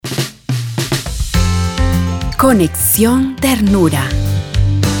Conexión ternura.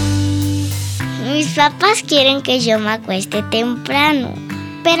 Mis papás quieren que yo me acueste temprano,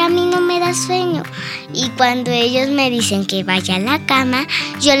 pero a mí no me da sueño. Y cuando ellos me dicen que vaya a la cama,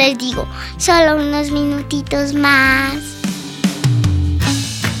 yo les digo, solo unos minutitos más.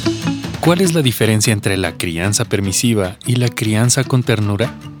 ¿Cuál es la diferencia entre la crianza permisiva y la crianza con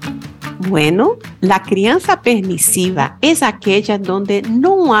ternura? Bueno, la crianza permisiva es aquella donde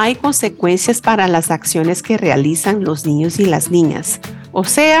no hay consecuencias para las acciones que realizan los niños y las niñas. O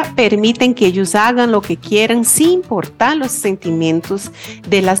sea, permiten que ellos hagan lo que quieran sin importar los sentimientos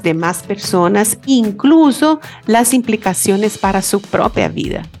de las demás personas, incluso las implicaciones para su propia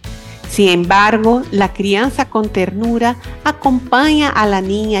vida. Sin embargo, la crianza con ternura acompaña a la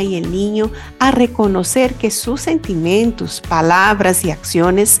niña y el niño a reconocer que sus sentimientos, palabras y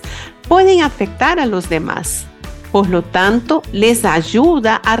acciones pueden afectar a los demás. Por lo tanto, les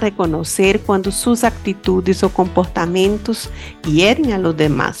ayuda a reconocer cuando sus actitudes o comportamientos hieren a los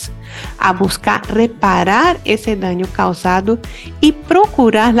demás, a buscar reparar ese daño causado y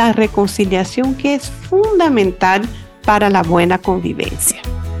procurar la reconciliación que es fundamental para la buena convivencia.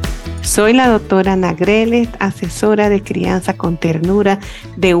 Soy la doctora Ana Greles, asesora de crianza con ternura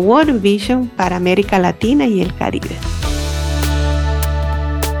de World Vision para América Latina y el Caribe.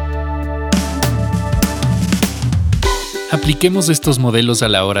 Apliquemos estos modelos a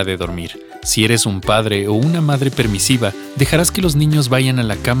la hora de dormir. Si eres un padre o una madre permisiva, dejarás que los niños vayan a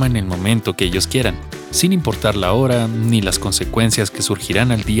la cama en el momento que ellos quieran, sin importar la hora ni las consecuencias que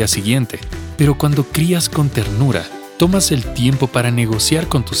surgirán al día siguiente. Pero cuando crías con ternura, tomas el tiempo para negociar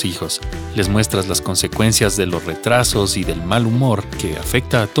con tus hijos, les muestras las consecuencias de los retrasos y del mal humor que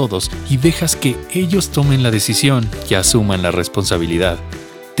afecta a todos y dejas que ellos tomen la decisión y asuman la responsabilidad.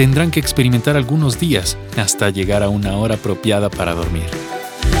 Tendrán que experimentar algunos días hasta llegar a una hora apropiada para dormir.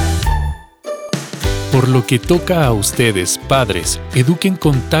 Por lo que toca a ustedes, padres, eduquen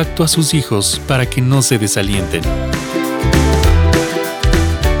con tacto a sus hijos para que no se desalienten.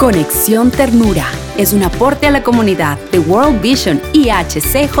 Conexión ternura es un aporte a la comunidad de World Vision y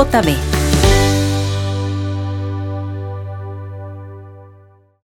HCJB.